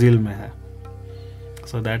Brazil में है।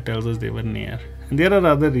 So that tells us they were near. And there are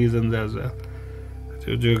other reasons as well,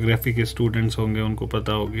 जो geography के students होंगे उनको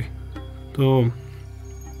पता होगी। तो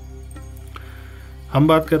हम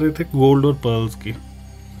बात कर रहे थे गोल्ड और पर्ल्स की।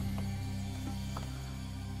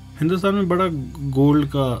 हिंदुस्तान में बड़ा गोल्ड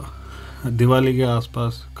का दिवाली के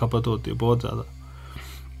आसपास खपत होती है, बहुत ज़्यादा।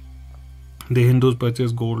 The Hindus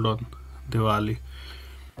purchase gold on Diwali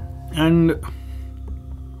and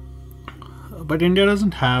but India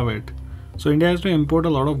doesn't have it, so India has to import a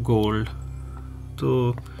lot of gold.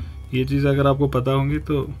 तो ये चीज़ अगर आपको पता होंगी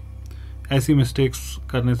तो ऐसी मिस्टेक्स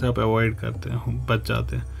करने से आप अवॉइड करते हैं, बच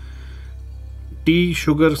जाते हैं। टी,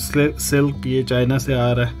 शुगर, सिल्क ये चाइना से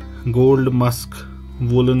आ रहा है। Gold, Musk,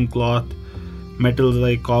 woollen cloth, metals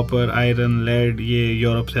like copper, iron, lead ये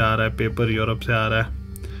यूरोप से आ रहा है। पेपर यूरोप से आ रहा है।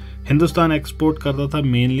 हिंदुस्तान एक्सपोर्ट करता था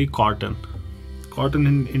मेनली कॉटन।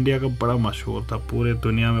 कॉटन इंडिया का बड़ा मशहूर था, पूरे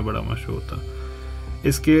दुनिया में बड़ा मशहूर था।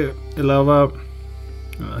 इसके अलावा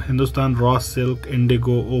Hindustan raw silk,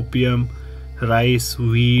 Indigo, opium, rice,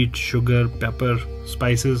 wheat, sugar, paper,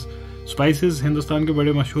 spices Hindustan के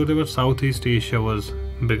बड़े मशहूर थे, but south east Asia was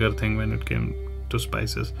bigger thing when it came to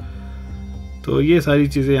spices. तो ये सारी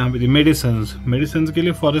चीज़ें यहाँ पे थी। मेडिसिन के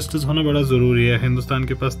लिए फॉरेस्ट्स होना बड़ा ज़रूरी है, हिंदुस्तान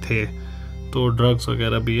के पास थे, तो ड्रग्स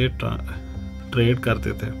वगैरह भी ये ट्रेड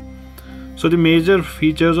करते थे। So the major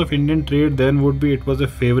features of Indian trade then would be it was a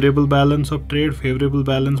favourable balance of trade. Favourable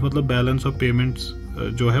balance मतलब बैलेंस ऑफ पेमेंट्स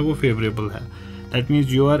जो है वो फेवरेबल है। That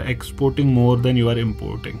means you are exporting more than you are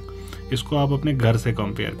importing. इसको आप अपने घर से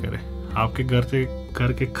कंपेयर करें, आपके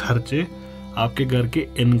घर के खर्चे आपके घर के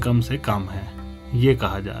इनकम से कम है, ये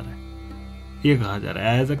कहा जा रहा है, ये कहा जा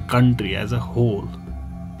रहा है as a country, as a whole.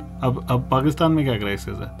 अब पाकिस्तान में क्या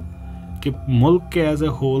क्राइसिस है कि मुल्क के एज अ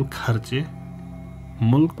होल खर्चे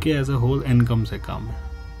मुल्क के एज अ होल इनकम से कम है।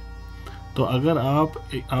 तो अगर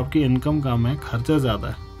आपकी इनकम कम है, खर्चा ज़्यादा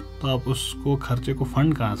है, तो आप उसको खर्चे को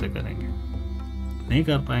फंड कहाँ से करेंगे? नहीं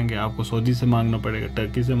कर पाएंगे। आपको सऊदी से मांगना पड़ेगा,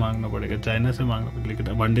 टर्की से मांगना पड़ेगा, चाइना से मांगना पड़ेगा,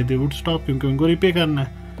 लेकिन one day they would stop क्योंकि उनको रिपे करना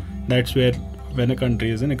है। That's where when a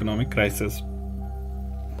country is in economic crisis.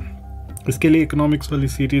 इसके लिए इकोनॉमिक्स वाली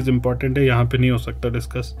सीरीज इंपॉर्टेंट है, यहाँ पे नहीं हो सकता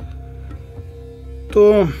डिस्कस।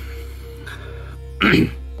 तो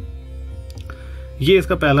ये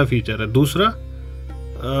इसका पहला फीचर है। दूसरा,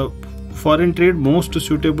 foreign trade most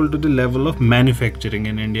suitable to the level of manufacturing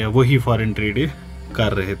in India, वही फॉरेन ट्रेड ये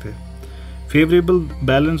कर रहे थे। फेवरेबल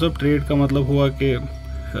बैलेंस ऑफ ट्रेड का मतलब हुआ कि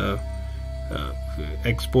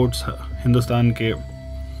एक्सपोर्ट्स हिंदुस्तान के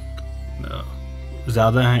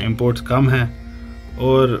ज़्यादा हैं, इंपोर्ट्स कम हैं,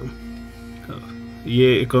 और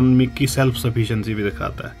ये इकोनॉमी की सेल्फ सफिशिएंसी भी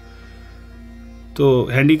दिखाता है। तो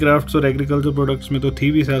हैंडीक्राफ्ट्स और एग्रीकल्चर प्रोडक्ट्स में तो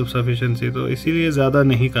थी भी सेल्फ सफिशिएंसी, तो इसीलिए ज़्यादा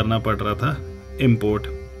नहीं करना पड़ रहा था इंपोर्ट।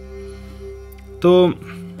 तो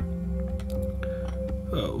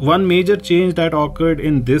one major change that occurred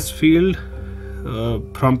in this field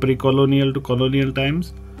from pre colonial to colonial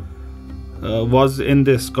times was in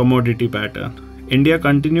this commodity pattern. India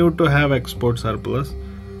continued to have export surplus.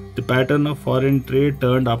 The pattern of foreign trade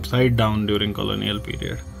turned upside down during colonial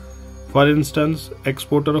period. For instance,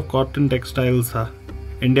 exporter of cotton textiles था,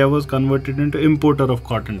 India was converted into importer of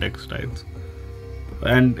cotton textiles,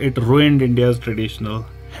 and it ruined India's traditional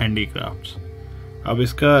handicrafts. अब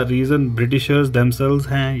इसका reason Britishers themselves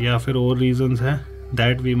हैं या फिर और reasons हैं,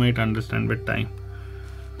 that we might understand with time.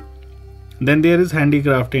 Then there is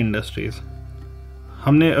handicraft industries.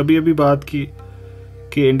 हमने अभी अभी बात की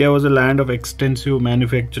कि India was a land of extensive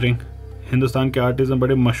manufacturing. Hindustan के आर्टिजन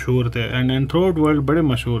बड़े मशहूर थे एंड थ्रू आउट वर्ल्ड बड़े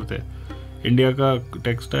मशहूर थे। इंडिया का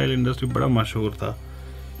टेक्सटाइल इंडस्ट्री बड़ा मशहूर था।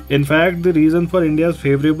 In fact the reason for India's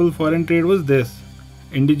favourable foreign trade was this,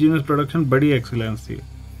 indigenous production बड़ी एक्सीलेंस थी।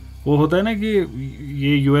 वो होता है ना कि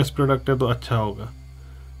ये यूएस प्रोडक्ट है तो अच्छा होगा,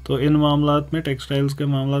 तो इन मामलात में, टेक्सटाइल्स के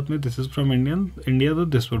मामलात में, दिस इज़ फ्रॉम इंडिया तो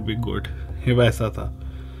दिस वुड बी गुड, ये वैसा था।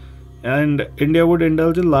 And India would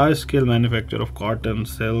indulge in large-scale manufacture of cotton,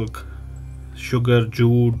 silk, sugar,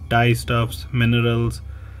 jute, dye stuffs, minerals,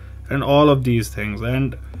 and all of these things.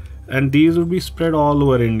 And these would be spread all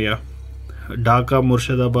over India. Dhaka,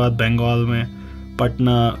 Murshidabad, Bengal में,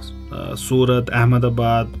 Patna, Surat,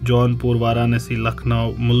 Ahmedabad, Jaunpur, Varanasi, Lucknow,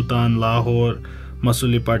 Multan, Lahore,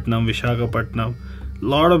 Masulipatam, Vishakhapatnam.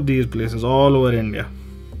 Lot of these places all over India.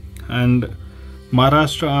 And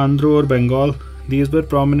Maharashtra, Andhra और Bengal, these were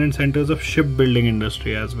prominent centers of shipbuilding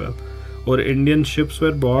industry as well, और Indian ships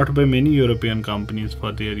were bought by many European companies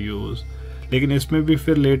for their use. लेकिन इसमें भी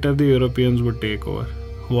फिर later the Europeans would take over,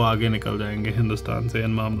 वो आगे निकल जाएंगे हिंदुस्तान से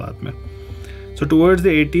इन मामलात में। So towards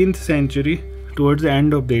the 18th century, towards the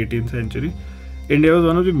end of the 18th century, India was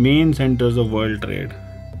one of the main centers of world trade.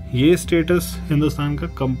 ये status हिंदुस्तान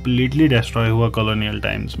का completely destroy हुआ colonial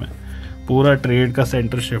times में, पूरा trade का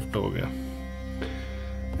center shift हो गया।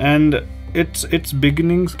 And its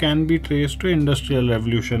beginnings can be traced to industrial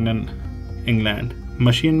revolution in England.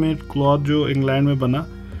 Machine में cloth जो इंग्लैंड में बना,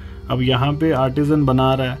 अब यहाँ पे आर्टिजन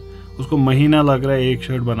बना रहा है, उसको महीना लग रहा है एक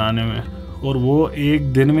शर्ट बनाने में, और वो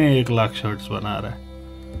एक दिन में 1 लाख शर्ट्स बना रहा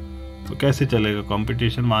है। तो कैसे चलेगा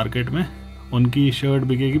कंपटीशन मार्केट में? उनकी शर्ट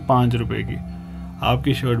बिकेगी 5 रुपए की,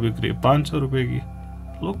 आपकी शर्ट बिक रही है 500 रुपए की,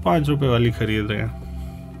 लोग 5 रुपए वाली खरीद रहे हैं।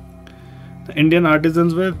 Indian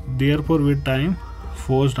artisans were therefore with time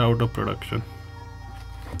forced out of production,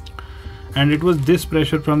 and it was this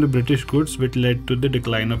pressure from the British goods which led to the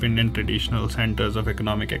decline of Indian traditional centers of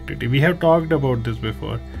economic activity. We have talked about this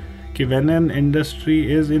before, कि when an industry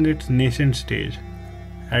is in its nascent stage,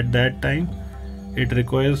 at that time it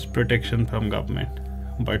requires protection from government,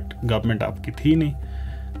 but government आपकी थी नहीं,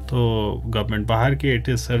 तो government बाहर की,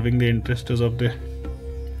 it is serving the interests of the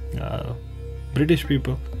British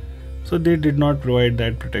people, so they did not provide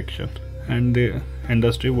that protection, and the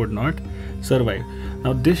industry would not survive.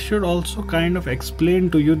 Now this should also kind of explain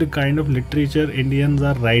to you the kind of literature Indians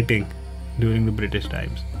are writing during the British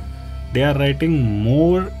times. They are writing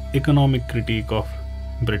more economic critique of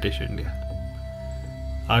British India.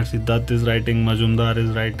 R.C. Dutt is writing, Majumdar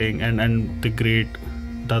is writing, and the great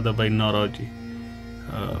Dadabhai Naoroji.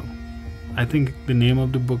 I think the name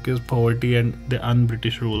of the book is Poverty and the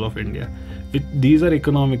Un-British Rule of India. These are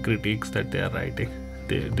economic critiques that they are writing.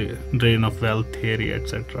 The drain of wealth theory,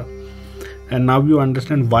 etc. And now you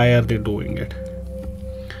understand why are they doing it.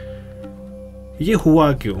 ये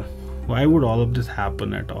हुआ क्यों? Why would all of this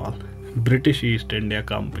happen at all? British East India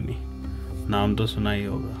Company, नाम तो सुना ही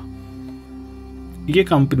होगा। ये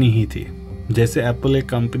company ही थी, जैसे एप्पल एक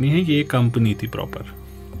कंपनी है, ये कंपनी थी प्रॉपर।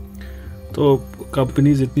 तो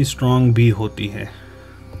कंपनीज इतनी स्ट्रांग भी होती हैं,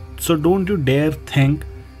 so don't you dare think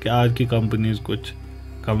कि आज की कंपनीज कुछ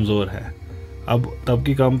कमज़ोर है। अब तब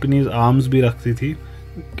की कंपनीज आर्म्स भी रखती थी,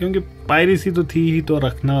 क्योंकि पायरेसी तो थी ही, तो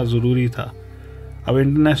रखना ज़रूरी था। अब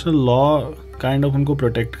इंटरनेशनल लॉ काइंड ऑफ उनको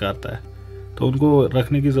प्रोटेक्ट करता है, तो उनको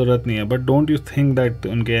रखने की ज़रूरत नहीं है। But don't you think that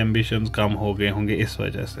उनके एम्बिशंस कम हो गए होंगे इस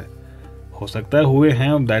वजह से। हो सकता है हुए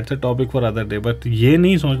हैं, that's a topic for other day. But ये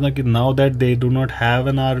नहीं सोचना कि now that they do not have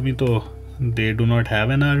an army तो they do not have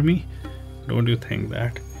an army? Don't you think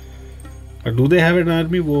that? But do they have an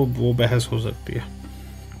army? वो बहस हो सकती है.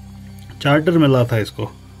 चार्टर मिला था इसको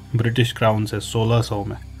ब्रिटिश क्राउन से 1600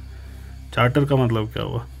 में. चार्टर का मतलब क्या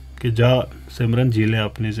हुआ कि जा सिमरन जी ले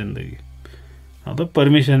अपनी ज़िंदगी. मतलब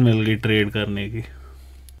परमिशन मिल गई ट्रेड करने की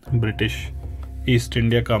ब्रिटिश ईस्ट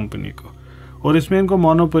इंडिया कंपनी को. और इसमें इनको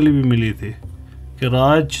मोनोपोली भी मिली थी कि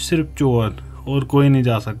राज सिर्फ चौहान और कोई नहीं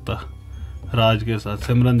जा सकता राज के साथ,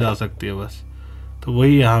 सिमरन जा सकती है बस. तो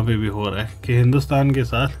वही यहाँ पे भी हो रहा है कि हिंदुस्तान के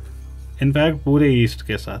साथ, इनफैक्ट पूरे ईस्ट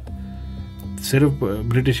के साथ सिर्फ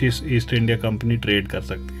British east India company trade कर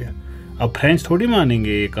सकती है. अब फ्रेंच थोड़ी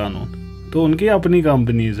मानेंगे ये कानून, तो उनकी अपनी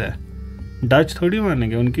कंपनीज है. डच थोड़ी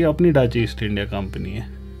मानेंगे, उनकी अपनी डच ईस्ट इंडिया कंपनी है.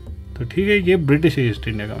 तो ठीक है, ये British east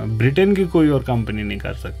India company, Britain की कोई और कंपनी नहीं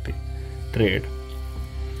कर सकती ट्रेड.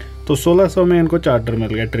 तो 1600 में इनको चार्टर मिल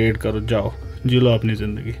गया, ट्रेड करो, जाओ जी लो अपनी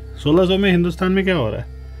ज़िंदगी. 1600 में हिंदुस्तान में क्या हो रहा है?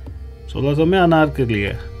 1600 में अनारकली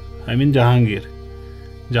है, आई मीन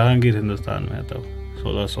जहांगीर हिंदुस्तान में है तब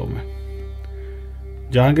 1600 में.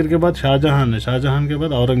 जहांगीर के बाद शाहजहां है, शाहजहां के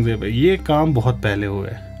बाद औरंगजेब है. ये काम बहुत पहले हुए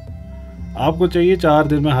है. आपको चाहिए 4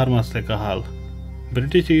 दिन में हर मसले का हाल.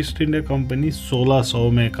 ब्रिटिश ईस्ट इंडिया कंपनी 1600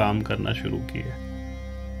 में काम करना शुरू की है.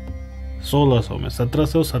 1600 में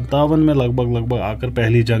 1757 में लगभग आकर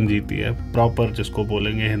पहली जंग जीती है प्रॉपर, जिसको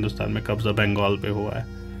बोलेंगे हिंदुस्तान में कब्जा बंगाल पे हुआ है.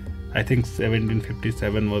 I think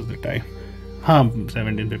 1757 was the time. हाँ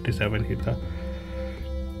 1757 ही था.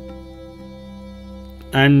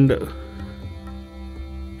 एंड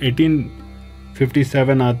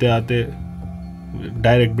 1857 आते आते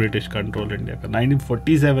डायरेक्ट ब्रिटिश कंट्रोल इंडिया का.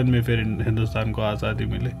 1947 में फिर हिंदुस्तान को आज़ादी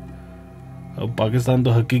मिली. अब पाकिस्तान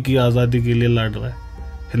तो हकीकी आज़ादी के लिए लड़ रहा है.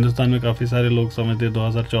 हिंदुस्तान में काफ़ी सारे लोग समझते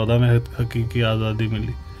 2014 में हकीकी आज़ादी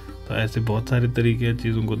मिली. तो ऐसे बहुत सारे तरीके हैं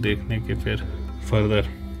चीज़ों को देखने के. फिर further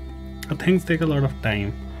things take a lot of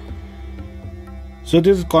time. So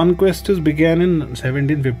this conquest is began in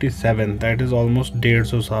 1757, that is almost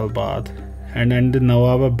 150 साल बाद. And the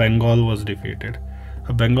Nawab of Bengal was defeated.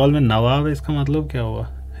 अब बंगाल में नवाब है, इसका मतलब क्या हुआ?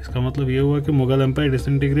 इसका मतलब ये हुआ कि मुगल एम्पायर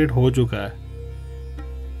डिसइंटीग्रेट हो चुका है.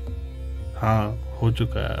 हाँ हो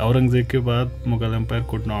चुका है. औरंगजेब के बाद Mughal empire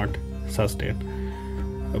could not sustain,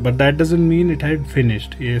 but that doesn't mean it had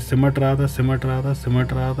finished. ये सिमट रहा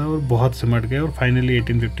था और बहुत सिमट गया और फाइनली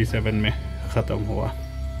 1857 में ख़त्म हुआ.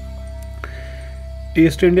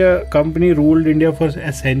 East India company ruled India for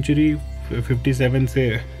a century. 1757 से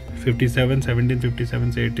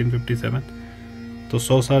 1857. तो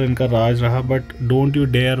 100 साल इनका राज रहा. But don't you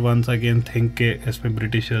dare once again think के इसमें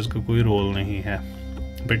ब्रिटिशर्स का कोई रोल नहीं है.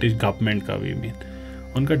 ब्रिटिश गवर्नमेंट का भी मीन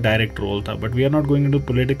उनका डायरेक्ट रोल था. But we are not going into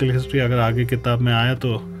political history. अगर आगे किताब में आया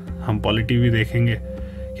तो हम पॉलिटी भी देखेंगे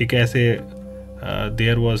कि कैसे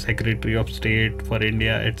there was secretary of state for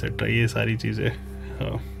India etcetera. ये सारी चीज़ें,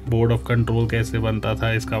 बोर्ड ऑफ कंट्रोल कैसे बनता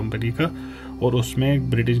था इस कंपनी का, और उसमें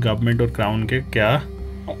ब्रिटिश गवर्नमेंट और क्राउन के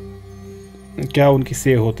क्या उनकी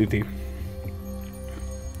से होती थी.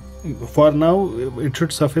 For now it should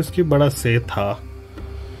suffice कि बड़ा से था.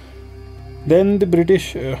 Then the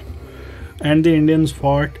British and the Indians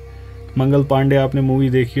fought. Mangal Pandey आपने मूवी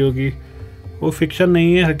देखी होगी. वो फिक्शन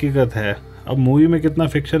नहीं है, हकीकत है. अब मूवी में कितना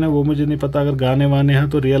फिक्शन है वो मुझे नहीं पता. अगर गाने वाने हैं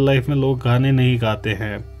तो रियल लाइफ में लोग गाने नहीं गाते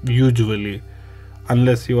हैं usually,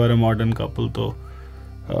 unless you R a modern couple. तो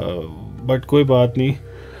बट कोई बात नहीं.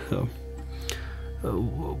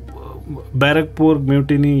 बैरकपुर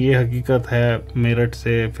म्यूटिनी ये हकीकत है. मेरठ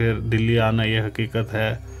से फिर दिल्ली आना ये हकीकत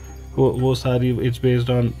है. वो सारी it's based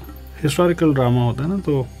on historical drama होता है ना,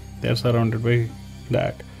 तो they are surrounded by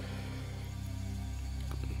that.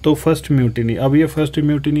 तो फर्स्ट म्यूटिनी. अब ये फर्स्ट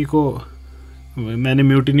म्यूटिनी को मैंने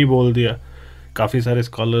म्यूटिनी बोल दिया. काफ़ी सारे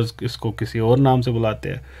स्कॉलर्स इसको किसी और नाम से बुलाते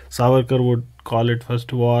हैं. Savarkar would call it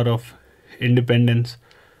first war of independence,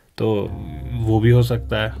 तो वो भी हो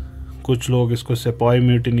सकता है. कुछ लोग इसको सेपॉय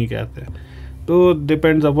म्यूटिनी कहते हैं. तो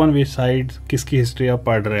डिपेंड्स अपॉन विच साइड किसकी हिस्ट्री आप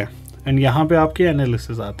पढ़ रहे हैं. एंड यहाँ पे आपकी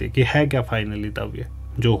एनालिसिस आती है कि है क्या फाइनली तब ये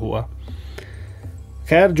जो हुआ.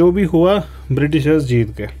 खैर जो भी हुआ ब्रिटिशर्स जीत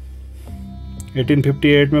गए.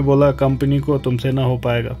 1858 में बोला कंपनी को तुमसे ना हो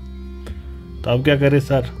पाएगा. तो अब क्या करें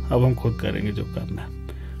सर, अब हम खुद करेंगे जो करना है.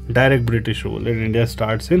 Direct British rule in India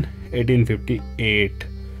starts in 1858.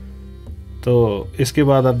 तो इसके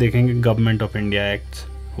बाद आप देखेंगे गवर्नमेंट ऑफ इंडिया एक्ट्स,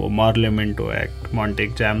 वो मार्लियामेंटो एक्ट,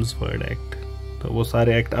 मॉन्टेक चैम्सफोर्ड एक्ट. तो वो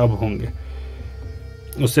सारे एक्ट अब होंगे.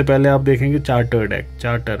 उससे पहले आप देखेंगे चार्टर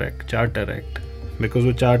एक्ट, बिकॉज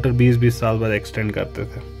वो चार्टर 20-20 साल बाद एक्सटेंड करते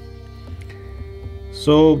थे.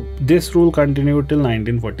 So this rule continue till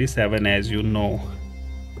 1947 as you know.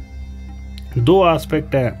 2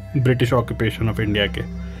 aspect हैं ब्रिटिश ऑक्यूपेशन ऑफ इंडिया के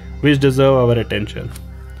विच deserve our attention.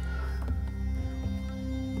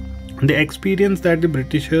 the experience that the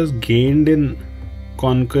Britishers gained in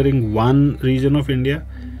conquering one region of India,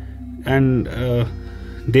 and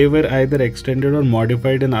they were either extended or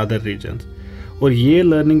modified in other regions. और ये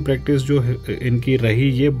learning practice जो इनकी रही,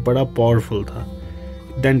 ये बड़ा powerful था.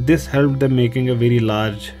 Then this helped them making a very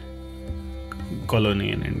large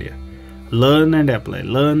colony in India. Learn and apply,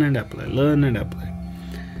 learn and apply, learn and apply.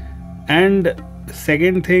 And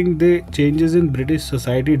second thing, the changes in British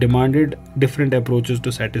society demanded different approaches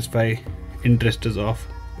to satisfy interests of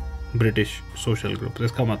British social groups.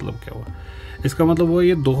 इसका मतलब क्या हुआ? इसका मतलब हुआ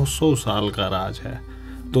ये 200 साल का राज है.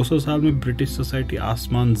 200 साल में ब्रिटिश सोसाइटी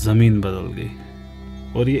आसमान ज़मीन बदल गई,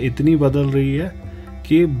 और ये इतनी बदल रही है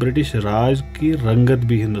कि ब्रिटिश राज की रंगत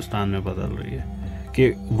भी हिंदुस्तान में बदल रही है.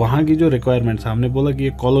 कि वहाँ की जो रिक्वायरमेंट्स, हमने बोला कि ये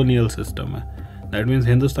कॉलोनियल सिस्टम है, that means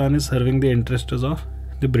Hindustan is serving the interests of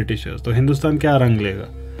the Britishers. तो हिंदुस्तान क्या रंग लेगा?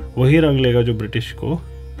 वही रंग लेगा जो ब्रिटिश को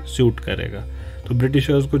सूट करेगा. तो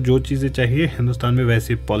ब्रिटिशर्स को जो चीज़ें चाहिए हिंदुस्तान में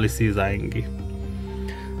वैसी पॉलिसीज आएंगी.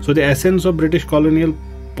 So the essence of British colonial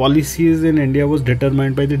policies in India was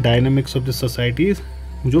determined by the dynamics of the societies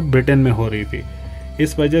जो ब्रिटेन में हो रही थी.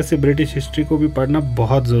 इस वजह से ब्रिटिश हिस्ट्री को भी पढ़ना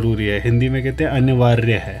बहुत ज़रूरी है. हिंदी में कहते हैं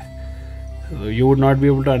अनिवार्य है. You would not be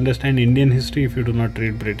able to understand Indian history if you do not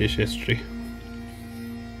read British history.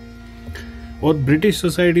 Or British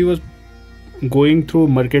society was going through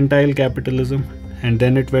mercantile capitalism, and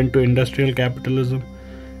then it went to industrial capitalism,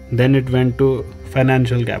 then it went to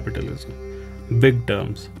financial capitalism. Big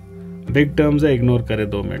terms है, ignore करें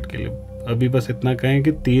 2 minute के लिए. अभी बस इतना कहें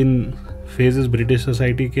कि 3 phases British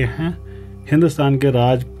society के हैं. हिंदुस्तान के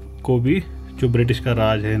राज को भी, जो ब्रिटिश का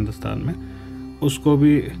राज है हिंदुस्तान में, उसको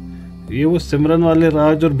भी, ये वो सिमरन वाले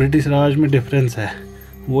राज और ब्रिटिश राज में डिफरेंस है.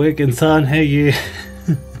 वो एक इंसान है, ये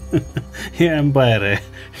ये एम्पायर है.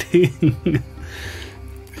 ठीक,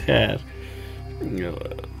 खैर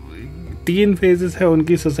 3 फेजेस है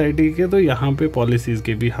उनकी सोसाइटी के. तो यहाँ पे पॉलिसीज़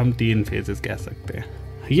के भी हम 3 फेजेस कह सकते हैं.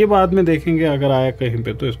 ये बाद में देखेंगे, अगर आया कहीं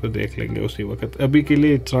पे तो इसको देख लेंगे उसी वक्त. अभी के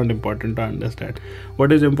लिए it's not important to understand.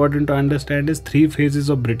 What is important to understand is 3 phases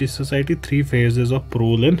of British society, 3 phases of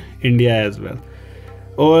rule in India as well.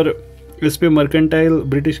 और इस पे मर्केंटाइल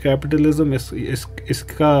ब्रिटिश कैपिटलिज्म,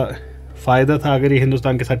 इसका फ़ायदा था अगर ये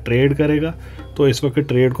हिंदुस्तान के साथ ट्रेड करेगा, तो इस वक्त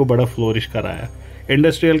ट्रेड को बड़ा फ्लोरिश कराया.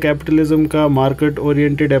 इंडस्ट्रियल कैपिटलिज्म का मार्केट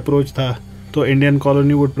ओरिएंटेड अप्रोच था, तो Indian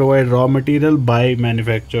colony would provide raw material by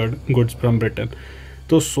manufactured goods from Britain.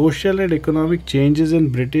 तो social and economic changes in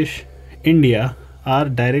British India are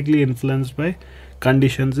directly influenced by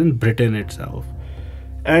conditions in Britain itself.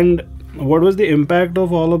 And what was the impact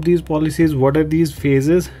of all of these policies? What are these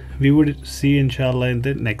phases? We would see inshallah in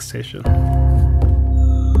the next session.